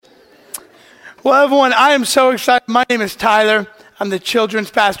Well, everyone, I am so excited. My name is Tyler. I'm the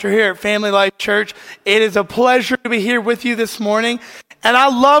children's pastor here at Family Life Church. It is a pleasure to be here with you this morning. And I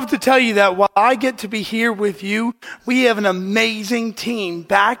love to tell you that while I get to be here with you, we have an amazing team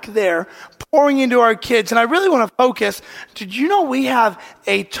back there pouring into our kids. And I really want to focus. Did you know we have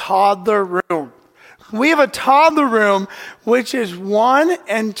a toddler room? We have a toddler room, which is 1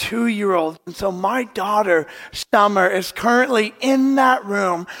 and 2 year olds. And so my daughter, Summer, is currently in that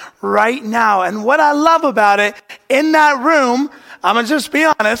room right now. And what I love about it, in that room, I'm going to just be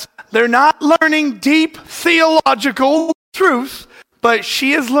honest, they're not learning deep theological truths, but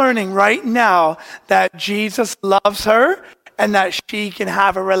she is learning right now that Jesus loves her and that she can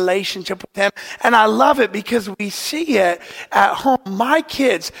have a relationship with him. And I love it because we see it at home. My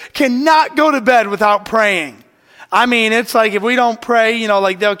kids cannot go to bed without praying. I mean, it's like if we don't pray,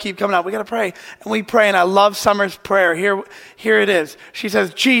 like they'll keep coming out. We got to pray. And we pray. And I love Summer's prayer. Here it is. She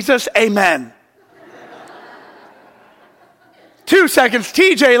says, Jesus, amen. 2 seconds.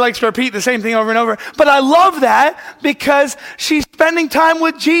 TJ likes to repeat the same thing over and over. But I love that because she's spending time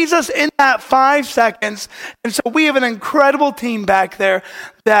with Jesus in that 5 seconds. And so we have an incredible team back there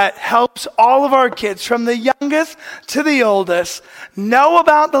that helps all of our kids, from the youngest to the oldest, know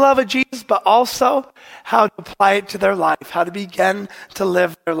about the love of Jesus, but also how to apply it to their life, how to begin to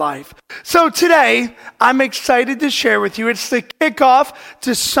live their life. So today, I'm excited to share with you, it's the kickoff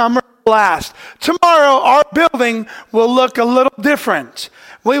to summer blast. Tomorrow, our building will look a little different.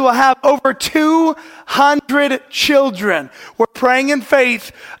 We will have over 200 children. We're praying in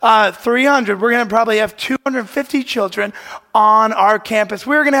faith, 300. We're going to probably have 250 children on our campus.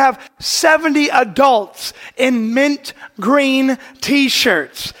 We're going to have 70 adults in mint green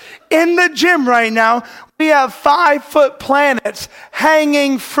t-shirts. In the gym right now, we have 5-foot planets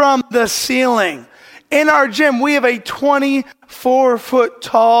hanging from the ceiling. In our gym, we have a 24-foot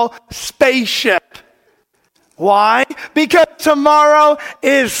tall spaceship. Why? Because tomorrow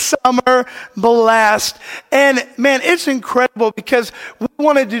is Summer Blast. And man, it's incredible because we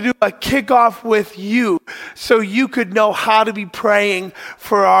wanted to do a kickoff with you so you could know how to be praying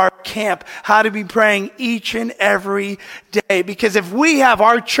for our camp, how to be praying each and every day. Because if we have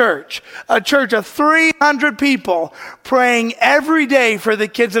our church, a church of 300 people praying every day for the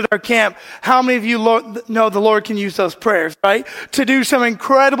kids at our camp, how many of you know the Lord can use those prayers, right? To do some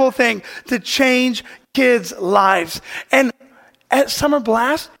incredible thing to change kids' lives. And at Summer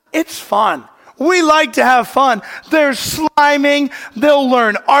Blast, it's fun. We like to have fun. There's sliming. They'll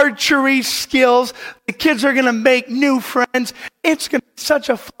learn archery skills. The kids are going to make new friends. It's going to be such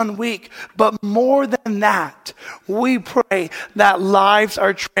a fun week. But more than that, we pray that lives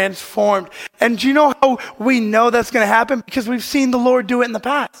are transformed. And do you know how we know that's going to happen? Because we've seen the Lord do it in the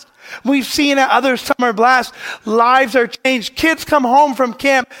past. We've seen at other Summer Blasts, lives are changed. Kids come home from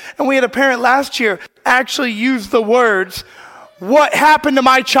camp, and we had a parent last year actually use the words, "What happened to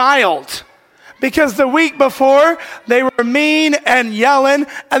my child?" Because the week before, they were mean and yelling,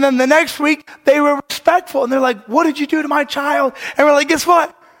 and then the next week, they were respectful. And they're like, "What did you do to my child?" And we're like, guess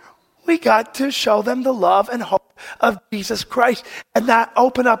what? We got to show them the love and hope of Jesus Christ. And that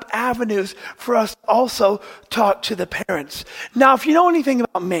opened up avenues for us to also talk to the parents. Now, if you know anything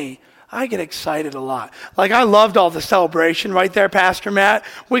about me, I get excited a lot. Like, I loved all the celebration right there, Pastor Matt.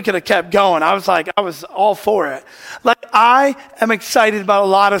 We could have kept going. I was all for it. Like, I am excited about a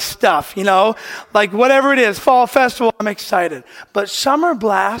lot of stuff, like whatever it is, Fall Festival, I'm excited. But Summer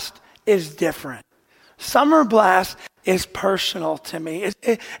Blast is different. Summer Blast is personal to me.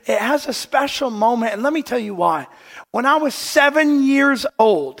 It has a special moment, and let me tell you why. When I was 7 years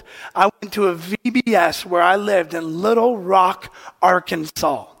old, I went to a VBS where I lived in Little Rock,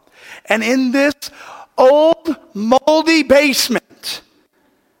 Arkansas. And in this old, moldy basement,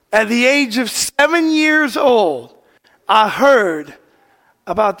 at the age of 7 years old, I heard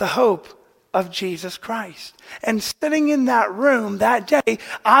about the hope of Jesus Christ. And sitting in that room that day,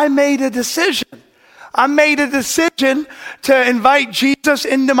 I made a decision. I made a decision to invite Jesus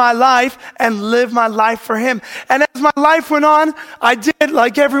into my life and live my life for him. And as my life went on, I did,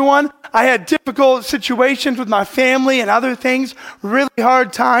 like everyone, I had difficult situations with my family and other things, really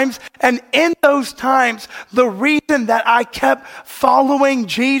hard times. And in those times, the reason that I kept following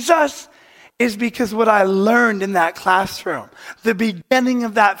Jesus is because what I learned in that classroom, the beginning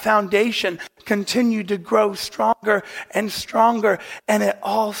of that foundation, continued to grow stronger and stronger. And it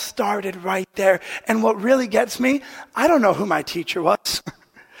all started right there. And what really gets me, I don't know who my teacher was.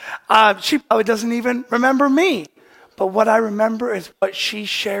 She probably doesn't even remember me. But what I remember is what she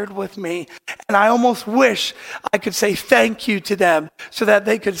shared with me. And I almost wish I could say thank you to them so that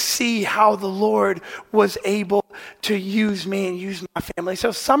they could see how the Lord was able to use me and use my family.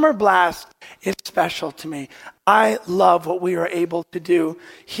 So Summer Blast is special to me. I love what we are able to do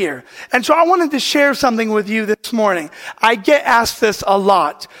here. And so I wanted to share something with you this morning. I get asked this a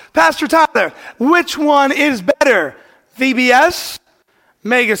lot. Pastor Tyler, which one is better? VBS,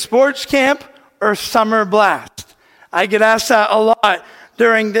 Mega Sports Camp, or Summer Blast? I get asked that a lot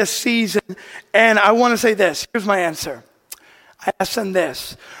during this season. And I want to say this. Here's my answer. I ask them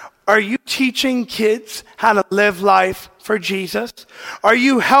this. Are you teaching kids how to live life for Jesus? Are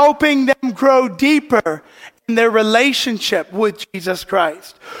you helping them grow deeper in their relationship with Jesus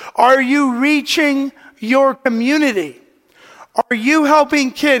Christ? Are you reaching your community? Are you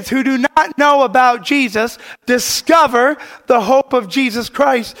helping kids who do not know about Jesus discover the hope of Jesus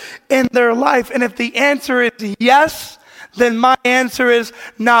Christ in their life? And if the answer is yes, then my answer is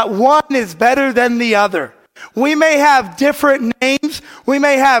not one is better than the other. We may have different names, we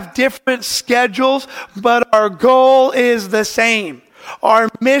may have different schedules, but our goal is the same. Our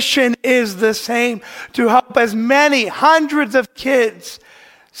mission is the same, to help as many hundreds of kids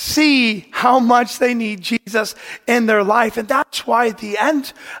see how much they need Jesus in their life. And that's why at the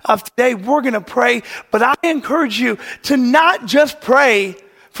end of today, we're going to pray. But I encourage you to not just pray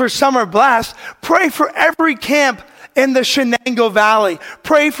for Summer Blast, pray for every camp in the Shenango Valley.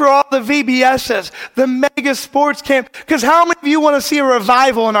 Pray for all the VBSs, the Mega Sports Camp, because how many of you want to see a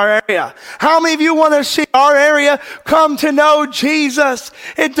revival in our area? How many of you want to see our area come to know Jesus?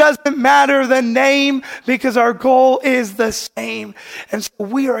 It doesn't matter the name, because our goal is the same. And so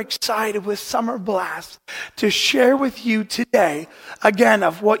we are excited with Summer Blast to share with you today, again,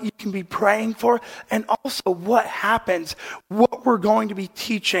 of what you can be praying for, and also what happens, what we're going to be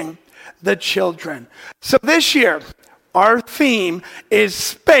teaching the children. So this year, our theme is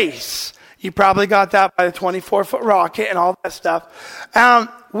space. You probably got that by the 24-foot rocket and all that stuff.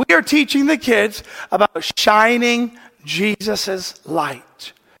 We are teaching the kids about shining Jesus's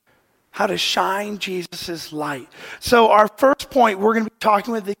light. How to shine Jesus's light. So our first point we're going to be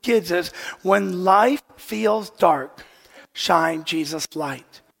talking with the kids is, when life feels dark, shine Jesus'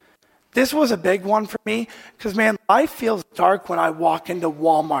 light. This was a big one for me because, man, life feels dark when I walk into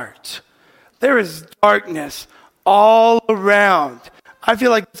Walmart. There is darkness all around. I feel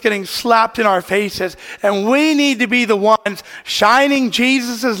like it's getting slapped in our faces, and we need to be the ones shining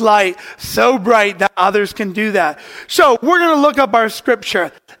Jesus' light so bright that others can do that. So we're going to look up our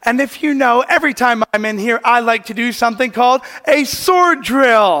scripture. And if you know, every time I'm in here, I like to do something called a sword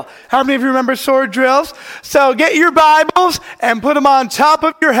drill. How many of you remember sword drills? So get your Bibles and put them on top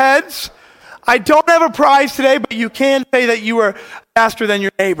of your heads. I don't have a prize today, but you can say that you were faster than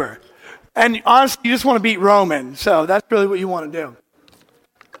your neighbor. And honestly, you just want to beat Roman. So that's really what you want to do.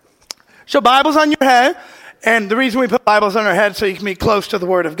 So Bibles on your head. And the reason we put Bibles on our head so you can be close to the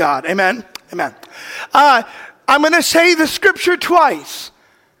Word of God. Amen? Amen. I'm going to say the scripture twice.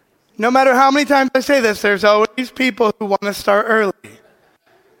 No matter how many times I say this, there's always people who want to start early.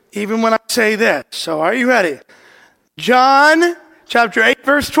 Even when I say this. So are you ready? John chapter 8,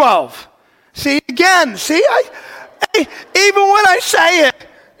 verse 12. See, again, even when I say it,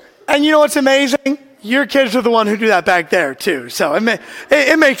 and you know what's amazing? Your kids are the one who do that back there too. So it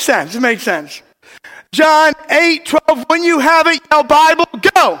makes sense. It makes sense. John 8:12. When you have it, yell Bible,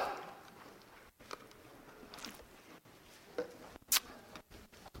 go.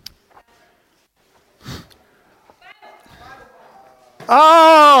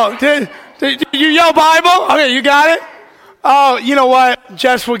 Oh, did you yell Bible? Okay, you got it? Oh, you know what?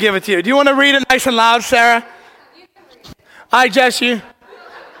 Jess will give it to you. Do you want to read it nice and loud, Sarah? Hi, Jess, you.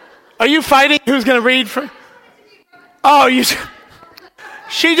 Are you fighting who's going to read for? Oh,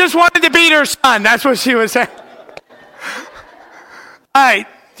 she just wanted to beat her son. That's what she was saying. All right.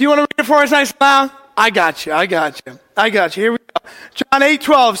 Do you want to read it for us nice and loud? I got you. Here we go. John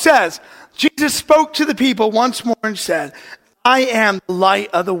 8:12 says, Jesus spoke to the people once more and said, I am the light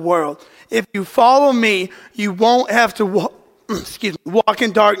of the world. If you follow me, you won't have to walk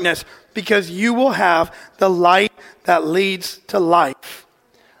in darkness, because you will have the light that leads to life.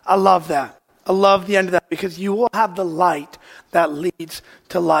 I love that. I love the end of that, because you will have the light that leads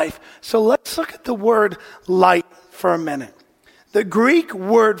to life. So let's look at the word light for a minute. The Greek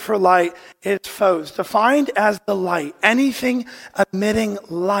word for light is phos, defined as the light, anything emitting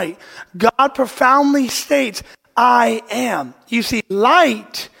light. God profoundly states, I am. You see,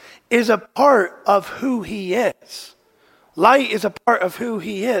 light is a part of who he is. Light is a part of who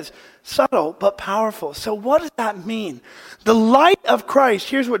he is. Subtle, but powerful. So what does that mean? The light of Christ,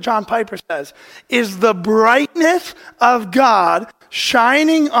 here's what John Piper says, is the brightness of God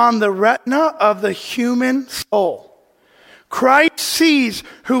shining on the retina of the human soul. Christ sees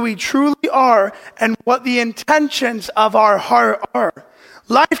who we truly are and what the intentions of our heart are.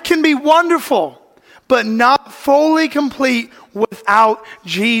 Life can be wonderful, but not fully complete without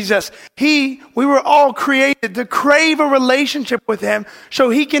Jesus. We were all created to crave a relationship with him so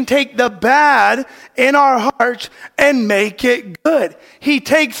he can take the bad in our hearts and make it good. He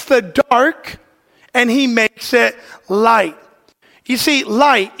takes the dark and he makes it light. You see,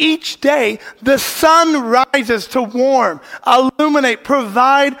 light, each day, the sun rises to warm, illuminate,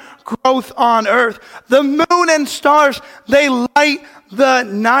 provide growth on earth. The moon and stars, they light the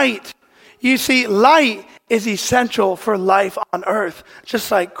night. You see, light is essential for life on earth,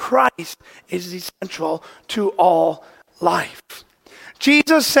 just like Christ is essential to all life.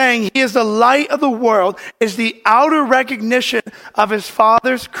 Jesus saying he is the light of the world is the outer recognition of his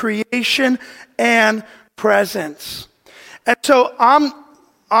Father's creation and presence. And so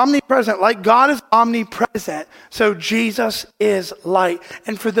omnipresent, like God is omnipresent, so Jesus is light.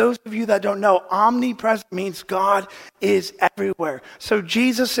 And for those of you that don't know, omnipresent means God is everywhere. So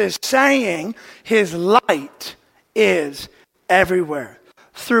Jesus is saying his light is everywhere.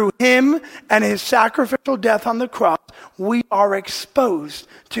 Through him and his sacrificial death on the cross, we are exposed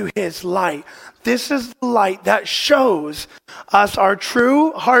to his light. This is the light that shows us our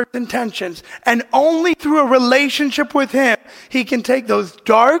true heart intentions. And only through a relationship with him, he can take those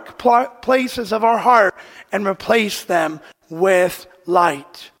dark places of our heart and replace them with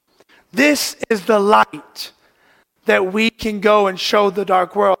light. This is the light that we can go and show the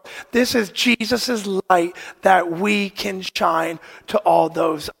dark world. This is Jesus' light that we can shine to all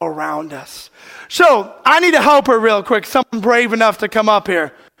those around us. So I need a helper real quick. Someone brave enough to come up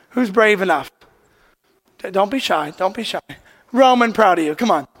here. Who's brave enough? Don't be shy. Don't be shy. Roman, proud of you. Come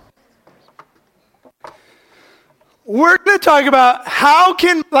on. We're going to talk about how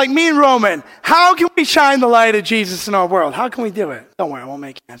can, like me and Roman, how can we shine the light of Jesus in our world? How can we do it? Don't worry, I won't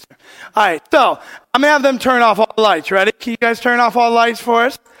make you answer. All right, so I'm going to have them turn off all the lights. Ready? Can you guys turn off all the lights for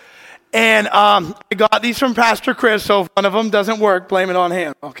us? And I got these from Pastor Chris, so if one of them doesn't work, blame it on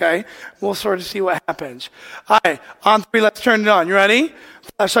him, okay? We'll sort of see what happens. All right, on three, let's turn it on. You ready?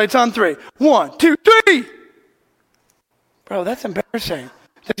 Flashlights on three. 1, 2, 3. Bro, that's embarrassing.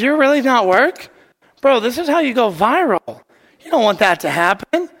 Does yours really not work? Bro, this is how you go viral. You don't want that to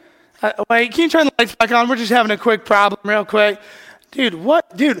happen. Wait, can you turn the lights back on? We're just having a quick problem real quick. Dude,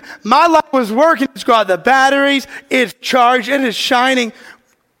 what? Dude, my light was working. It's got the batteries. It's charged. It is shining.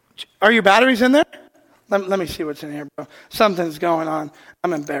 Are your batteries in there? Let me see what's in here, bro. Something's going on.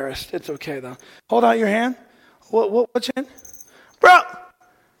 I'm embarrassed. It's okay, though. Hold out your hand. What's in? Bro,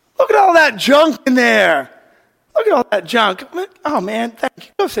 look at all that junk in there. Look at all that junk. Oh, man, thank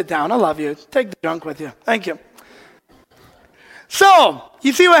you. Go sit down. I love you. Take the junk with you. Thank you. So,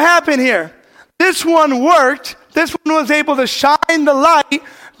 you see what happened here? This one worked. This one was able to shine the light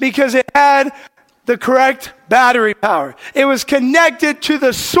because it had the correct battery power. It was connected to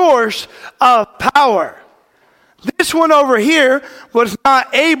the source of power. This one over here was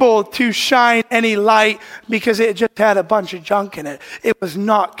not able to shine any light because it just had a bunch of junk in it. It was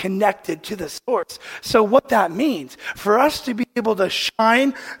not connected to the source. So what that means, for us to be able to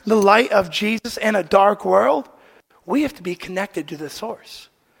shine the light of Jesus in a dark world, we have to be connected to the source.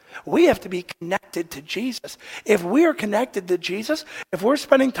 We have to be connected to Jesus. If we are connected to Jesus, if we're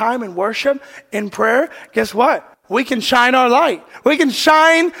spending time in worship, in prayer, guess what? We can shine our light. We can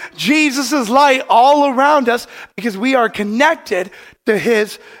shine Jesus' light all around us because we are connected to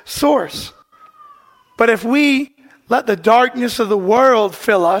his source. But if we let the darkness of the world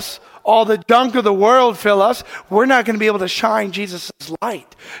fill us, all the junk of the world fill us, we're not going to be able to shine Jesus'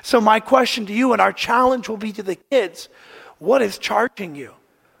 light. So my question to you and our challenge will be to the kids, what is charging you?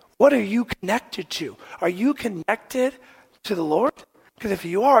 What are you connected to? Are you connected to the Lord? Because if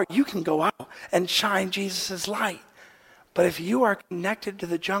you are, you can go out and shine Jesus' light. But if you are connected to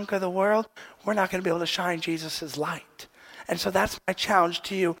the junk of the world, we're not going to be able to shine Jesus' light. And so that's my challenge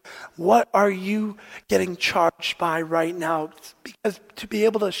to you. What are you getting charged by right now? Because to be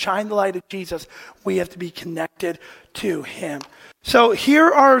able to shine the light of Jesus, we have to be connected to him. So here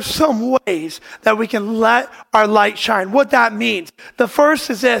are some ways that we can let our light shine. What that means. The first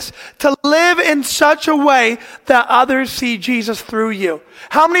is this, to live in such a way that others see Jesus through you.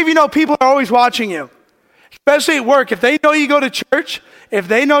 How many of you know people are always watching you? Especially at work. If they know you go to church, if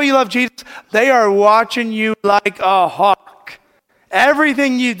they know you love Jesus, they are watching you like a hawk.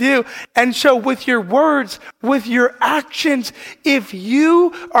 everything you do. And so with your words, with your actions, if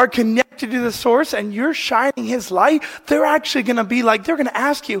you are connected to the source and you're shining his light, they're actually going to be like, they're going to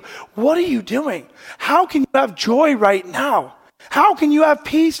ask you, what are you doing? How can you have joy right now? How can you have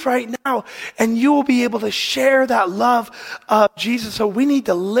peace right now? And you will be able to share that love of Jesus. So we need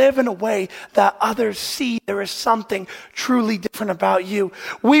to live in a way that others see there is something truly different about you.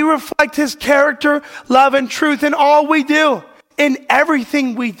 We reflect his character, love, and truth in all we do. In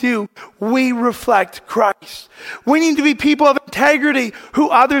everything we do, we reflect Christ. We need to be people of integrity who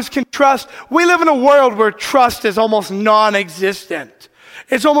others can trust. We live in a world where trust is almost non-existent.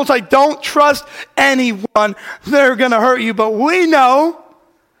 It's almost like don't trust anyone. They're going to hurt you. But we know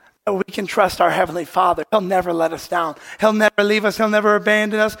that we can trust our Heavenly Father. He'll never let us down. He'll never leave us. He'll never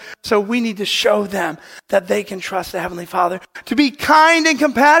abandon us. So we need to show them that they can trust the Heavenly Father. To be kind and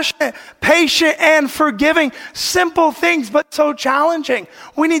compassionate, patient and forgiving. Simple things, but so challenging.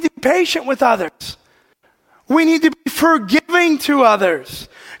 We need to be patient with others. We need to be forgiving to others.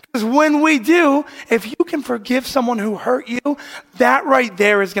 Because when we do, if you can forgive someone who hurt you, that right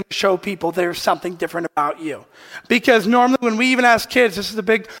there is going to show people there's something different about you. Because normally when we even ask kids, this is a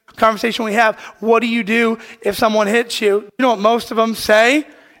big conversation we have, what do you do if someone hits you? You know what most of them say?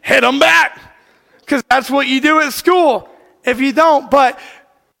 Hit them back. Because that's what you do at school. If you don't, but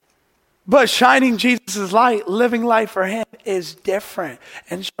shining Jesus' light, living life for him is different.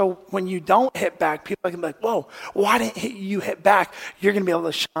 And so when you don't hit back, people can be like, whoa, why didn't you hit back? You're going to be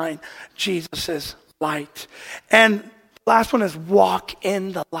able to shine Jesus' light. And the last one is walk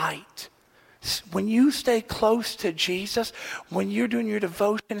in the light. When you stay close to Jesus, when you're doing your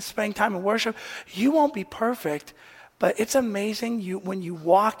devotion, spending time in worship, you won't be perfect. But it's amazing when you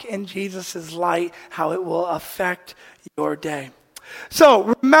walk in Jesus' light, how it will affect your day.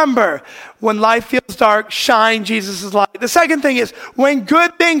 So remember, when life feels dark, shine Jesus' light. The second thing is, when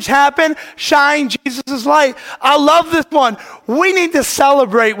good things happen, shine Jesus' light. I love this one. We need to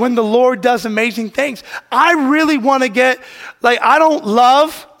celebrate when the Lord does amazing things. I really want to I don't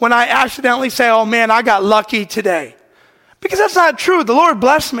love when I accidentally say, oh man, I got lucky today. Because that's not true. The Lord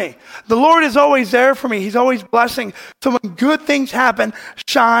blessed me. The Lord is always there for me. He's always blessing. So when good things happen,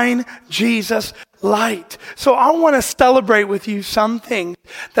 shine Jesus' light. So I want to celebrate with you some things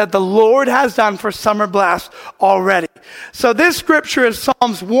that the Lord has done for Summer Blast already. So this scripture is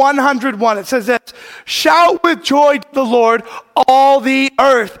Psalms 101. It says this, shout with joy to the Lord, all the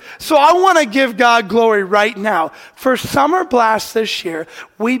earth. So I want to give God glory right now. For Summer Blast this year,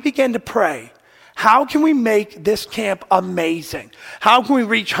 we begin to pray. How can we make this camp amazing? How can we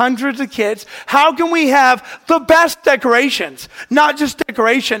reach hundreds of kids? How can we have the best decorations? Not just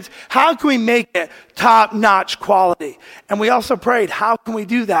decorations. How can we make it top-notch quality? And we also prayed, how can we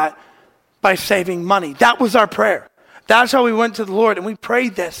do that? By saving money. That was our prayer. That's how we went to the Lord and we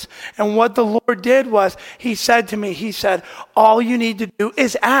prayed this. And what the Lord did was, he said to me, he said, all you need to do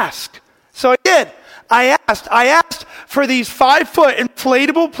is ask. So I did. I asked for these 5-foot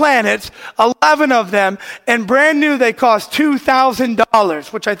inflatable planets, 11 of them, and brand new they cost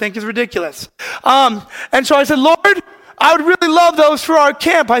 $2,000, which I think is ridiculous. And so I said, Lord, I would really love those for our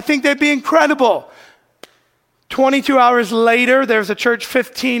camp. I think they'd be incredible. 22 hours later, there's a church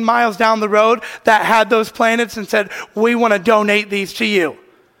 15 miles down the road that had those planets and said, we want to donate these to you.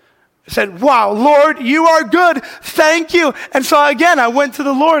 I said, wow, Lord, you are good. Thank you. And so again, I went to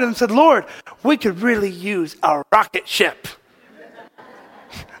the Lord and said, Lord, we could really use a rocket ship.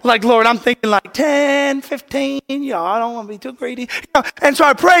 Like, Lord, I'm thinking like 10, 15, I don't want to be too greedy. And so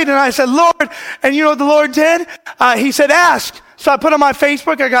I prayed and I said, Lord, and you know what the Lord did? He said, ask. So I put on my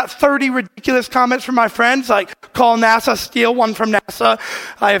Facebook, I got 30 ridiculous comments from my friends, like call NASA, steal one from NASA.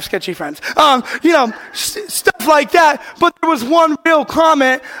 I have sketchy friends. Stuff like that. But there was one real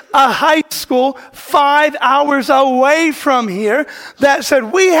comment, a high school 5 hours away from here that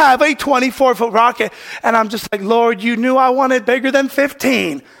said, we have a 24-foot rocket. And I'm just like, Lord, you knew I wanted bigger than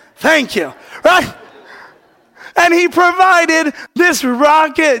 15. Thank you. Right? And he provided this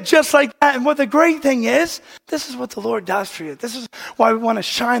rocket just like that. And what the great thing is, this is what the Lord does for you. This is why we want to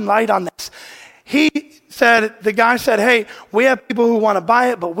shine light on this. The guy said, hey, we have people who want to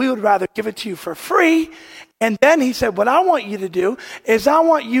buy it, but we would rather give it to you for free. And then he said, what I want you to do is I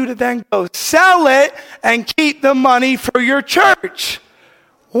want you to then go sell it and keep the money for your church.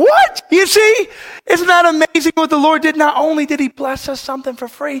 What? You see? Isn't that amazing what the Lord did? Not only did he bless us something for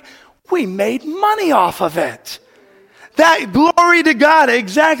free, we made money off of it. That glory to God,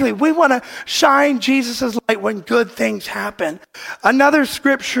 exactly. We want to shine Jesus' light when good things happen. Another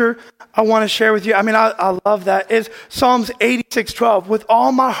scripture I want to share with you, I love that, is Psalms 86:12. With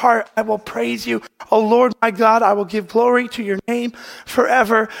all my heart, I will praise you. O Lord, my God, I will give glory to your name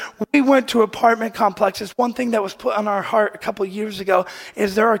forever. We went to apartment complexes. One thing that was put on our heart a couple years ago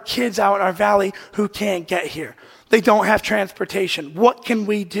is there are kids out in our valley who can't get here. They don't have transportation. What can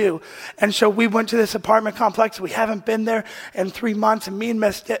we do? And so we went to this apartment complex. We haven't been there in 3 months. And me and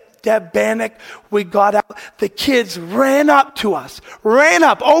Miss Deb Bannock, we got out. The kids ran up to us,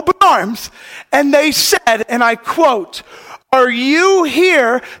 open arms. And they said, and I quote, "Are you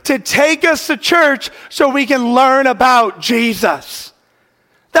here to take us to church so we can learn about Jesus?"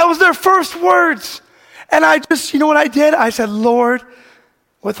 That was their first words. And I just, you know what I did? I said, Lord,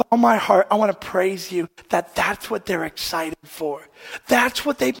 with all my heart, I want to praise you that that's what they're excited for. That's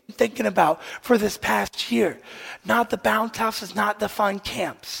what they've been thinking about for this past year. Not the bounce houses, not the fun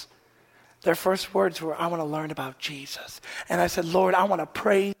camps. Their first words were, I want to learn about Jesus. And I said, Lord, I want to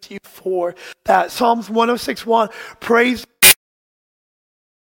praise you for that. Psalms 106:1, praise